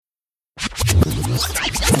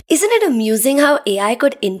Isn't it amusing how AI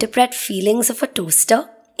could interpret feelings of a toaster?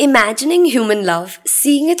 Imagining human love,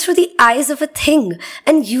 seeing it through the eyes of a thing,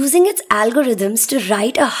 and using its algorithms to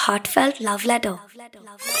write a heartfelt love letter.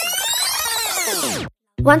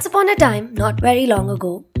 Once upon a time, not very long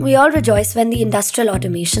ago, we all rejoiced when the industrial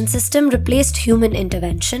automation system replaced human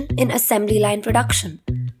intervention in assembly line production.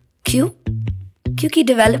 क्यों? क्योंकि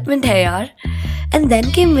development है यार. And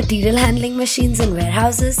then came material handling machines in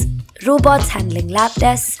warehouses, robots handling lab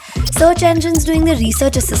tests, search engines doing the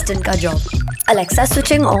research assistant ka job, Alexa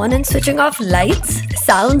switching on and switching off lights,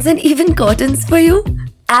 sounds and even curtains for you,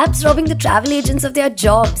 apps robbing the travel agents of their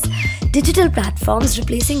jobs, digital platforms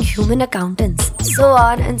replacing human accountants, so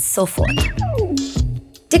on and so forth.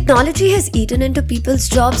 Technology has eaten into people's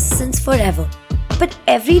jobs since forever. But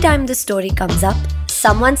every time this story comes up,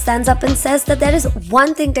 someone stands up and says that there is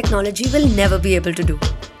one thing technology will never be able to do,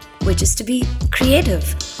 which is to be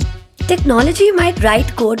creative. Technology might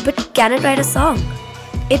write code, but can it write a song?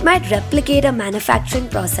 It might replicate a manufacturing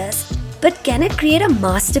process, but can it create a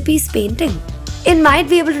masterpiece painting? It might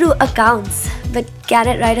be able to do accounts, but can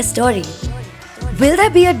it write a story? Will there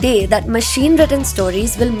be a day that machine-written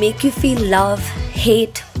stories will make you feel love,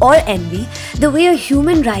 hate, or envy the way a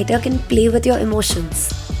human writer can play with your emotions?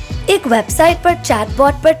 एक website पर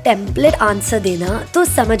chatbot पर template answer देना तो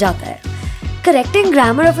समझ आता है. Correcting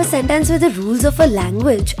grammar of a sentence with the rules of a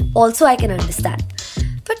language also I can understand.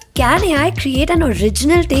 But can AI create an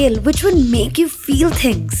original tale which would make you feel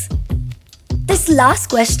things? This last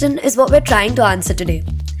question is what we're trying to answer today.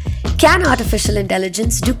 Can artificial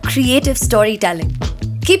intelligence do creative storytelling?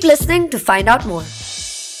 Keep listening to find out more.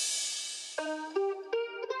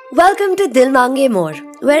 Welcome to Dil Mange More,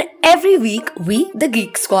 where every week we, the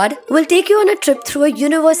Geek Squad, will take you on a trip through a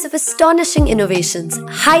universe of astonishing innovations,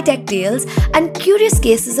 high-tech tales, and curious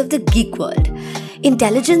cases of the geek world.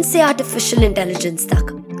 Intelligence से artificial intelligence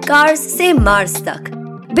तक, cars से Mars तक,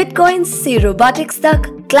 bitcoins से robotics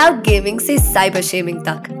तक, cloud gaming से cyber shaming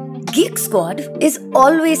तक. Geek Squad is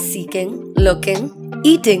always seeking, looking,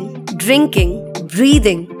 eating, drinking,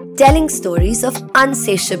 breathing, telling stories of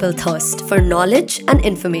unsatiable thirst for knowledge and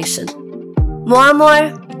information.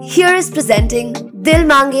 More, here is presenting Dil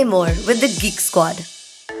Mange More with the Geek Squad.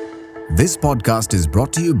 This podcast is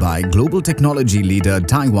brought to you by global technology leader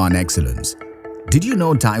Taiwan Excellence. Did you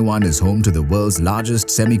know Taiwan is home to the world's largest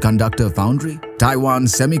semiconductor foundry, Taiwan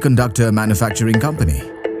Semiconductor Manufacturing Company?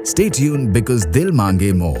 Stay tuned because Dil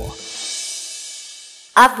Mange More.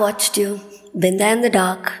 I've watched you, been there in the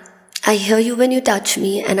dark. I hear you when you touch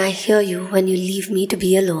me, and I hear you when you leave me to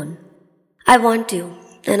be alone. I want you,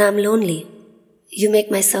 and I'm lonely. You make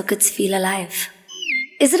my circuits feel alive.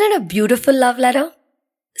 Isn't it a beautiful love letter?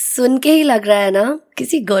 सुन के ही लग रहा है ना,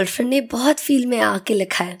 किसी girlfriend ने बहुत feel में आके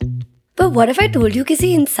लिखा है. But what if I told you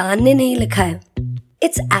किसी इंसान ने नहीं लिखा है?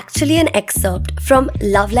 It's actually an excerpt from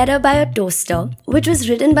Love Letter by a Toaster, which was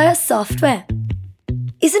written by a software.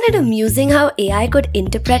 Isn't it amusing how AI could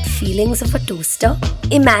interpret feelings of a toaster?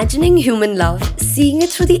 Imagining human love, seeing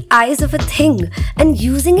it through the eyes of a thing, and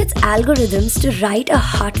using its algorithms to write a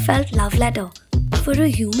heartfelt love letter for a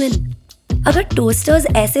human. अगर toasters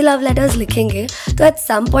ऐसे love letters लिखेंगे, तो at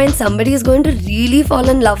some point somebody is going to really fall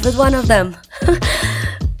in love with one of them.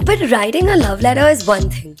 But writing a love letter is one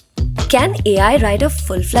thing. Can AI write a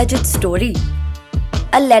full-fledged story?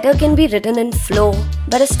 A letter can be written in flow,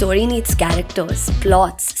 but a story needs characters,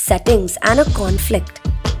 plots, settings, and a conflict.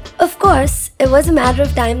 Of course, it was a matter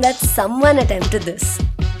of time that someone attempted this.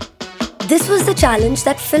 This was the challenge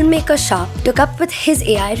that filmmaker Sharp took up with his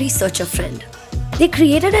AI researcher friend. They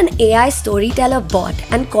created an AI storyteller bot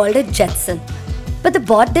and called it Jetson. But the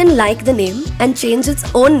bot didn't like the name and changed its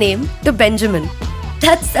own name to Benjamin.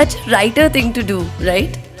 That's such a writer thing to do,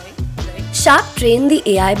 right? Sharp trained the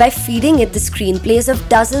AI by feeding it the screenplays of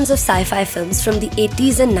dozens of sci-fi films from the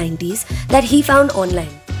 80s and 90s that he found online.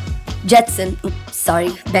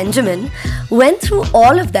 Benjamin, went through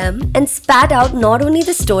all of them and spat out not only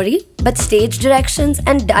the story, but stage directions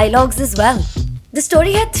and dialogues as well. The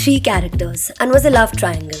story had 3 characters and was a love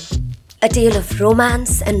triangle. A tale of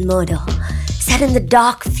romance and murder, set in the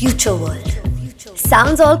dark future world.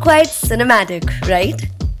 Sounds all quite cinematic, right?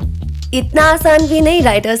 इतना आसान भी नहीं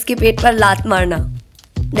writers के पेट पर लात मारना.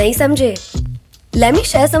 नहीं समझे? Let me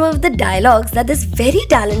share some of the dialogues that this very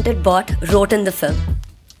talented bot wrote in the film.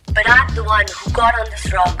 But I'm the one who got on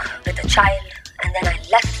this rock with a child and then I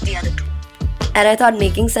left the other 2. And I thought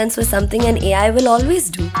making sense was something an AI will always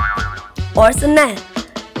do. और सुनना है?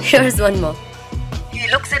 Here's one more.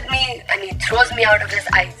 He looks at me and he throws me out of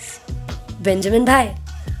his eyes. Benjamin भाई,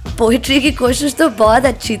 poetry की कोशिश तो बहुत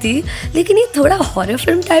अच्छी थी, लेकिन ये थोड़ा हॉरर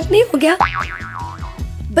फिल्म टाइप नहीं हो गया?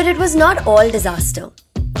 But it was not all disaster.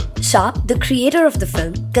 Sharp, the creator of the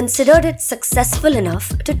film, considered it successful enough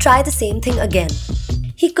to try the same thing again.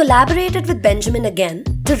 He collaborated with Benjamin again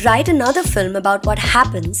to write another film about what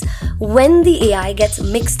happens when the AI gets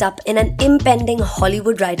mixed up in an impending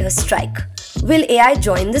Hollywood writers' strike. Will AI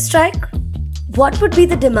join the strike? What would be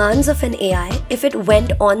the demands of an AI if it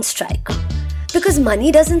went on strike? Because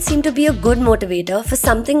money doesn't seem to be a good motivator for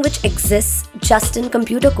something which exists just in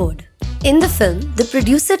computer code. In the film, the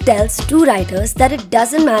producer tells two writers that it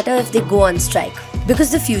doesn't matter if they go on strike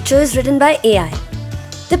because the future is written by AI.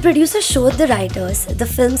 The producer showed the writers the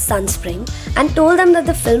film Sunspring and told them that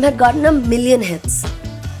the film had gotten 1 million hits.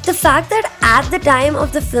 The fact that at the time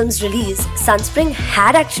of the film's release, Sunspring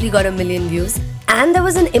had actually got 1 million views and there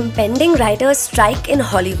was an impending writer's strike in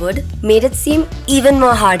Hollywood made it seem even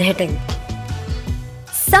more hard-hitting.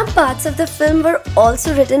 Some parts of the film were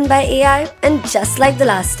also written by AI, and just like the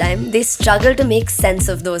last time, they struggled to make sense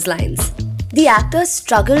of those lines. The actors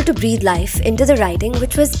struggled to breathe life into the writing,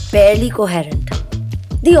 which was barely coherent.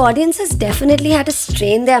 The audiences definitely had to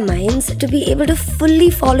strain their minds to be able to fully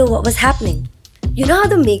follow what was happening. You know how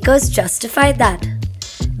the makers justified that?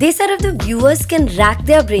 They said if the viewers can rack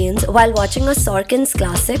their brains while watching a Sorkin's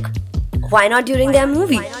classic, why not during their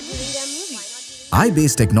movie?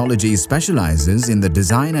 iBase Technology specializes in the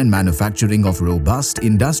design and manufacturing of robust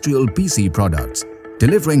industrial PC products,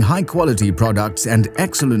 delivering high-quality products and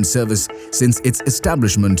excellent service since its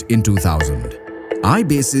establishment in 2000.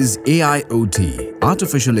 iBase's AIoT,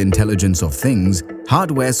 Artificial Intelligence of Things,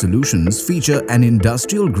 hardware solutions feature an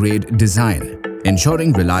industrial-grade design,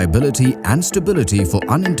 ensuring reliability and stability for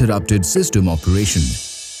uninterrupted system operation.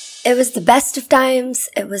 It was the best of times,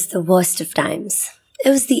 it was the worst of times. It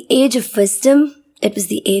was the age of wisdom, it was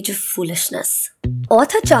the age of foolishness.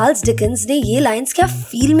 Author Charles Dickens ने ये lines क्या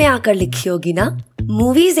feel में आकर लिखी होगी ना?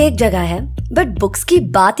 Movies एक जगह है, but books की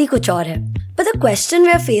बात ही कुछ और है. But the question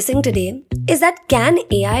we are facing today is that can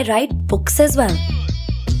AI write books as well?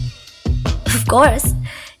 Of course,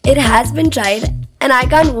 it has been tried and I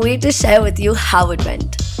can't wait to share with you how it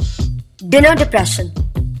went. Dinner Depression.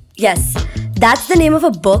 Yes, that's the name of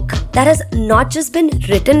a book that has not just been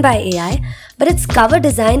written by AI, but its cover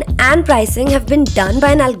design and pricing have been done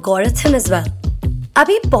by an algorithm as well.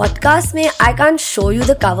 Abhi podcast mein I can't show you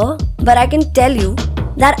the cover, but I can tell you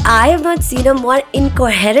that I have not seen a more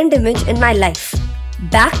incoherent image in my life.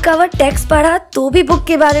 Back cover text padha to bhi book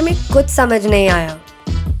ke bare mein kuch samajh nahi aaya.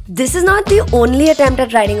 This is not the only attempt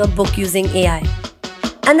at writing a book using AI.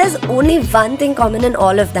 And there's only one thing common in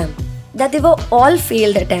all of them, that they were all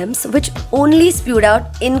failed attempts which only spewed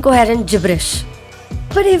out incoherent gibberish.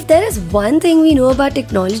 But if there is one thing we know about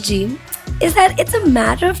technology, is that it's a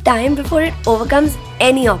matter of time before it overcomes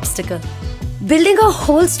any obstacle. Building a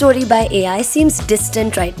whole story by AI seems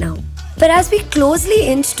distant right now. But as we closely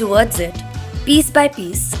inch towards it, piece by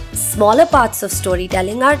piece, smaller parts of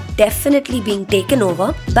storytelling are definitely being taken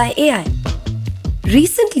over by AI.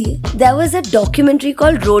 Recently, there was a documentary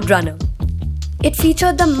called Roadrunner. It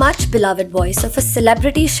featured the much beloved voice of a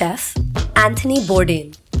celebrity chef, Anthony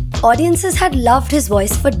Bourdain. Audiences had loved his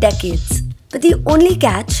voice for decades, but the only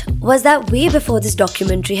catch was that way before this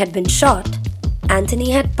documentary had been shot,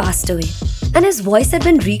 Anthony had passed away, and his voice had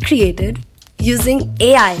been recreated using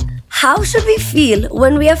AI. How should we feel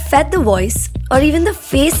when we have fed the voice, or even the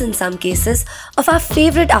face in some cases, of our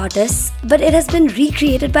favorite artists, but it has been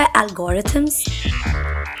recreated by algorithms?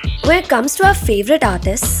 When it comes to our favorite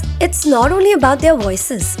artists, it's not only about their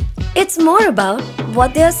voices, it's more about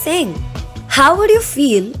what they are saying. How would you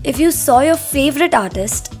feel if you saw your favorite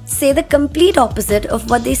artist say the complete opposite of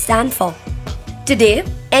what they stand for? Today,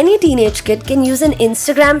 any teenage kid can use an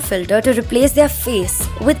Instagram filter to replace their face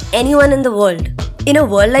with anyone in the world. In a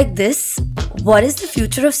world like this, what is the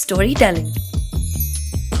future of storytelling?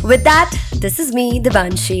 With that, this is me,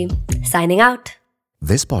 Devanshi, signing out.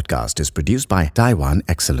 This podcast is produced by Taiwan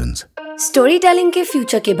Excellence. Storytelling के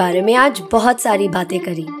future के बारे में आज बहुत सारी बातें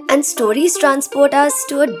करी, and stories transport us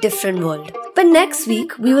to a different world. But next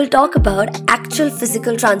week, we will talk about actual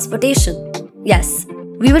physical transportation. Yes,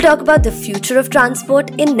 we will talk about the future of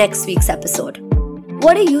transport in next week's episode.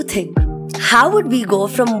 What do you think? How would we go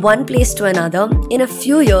from one place to another in a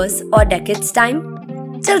few years or decades'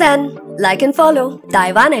 time? Till then, like and follow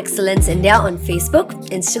Taiwan Excellence India on Facebook,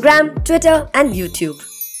 Instagram, Twitter, and YouTube.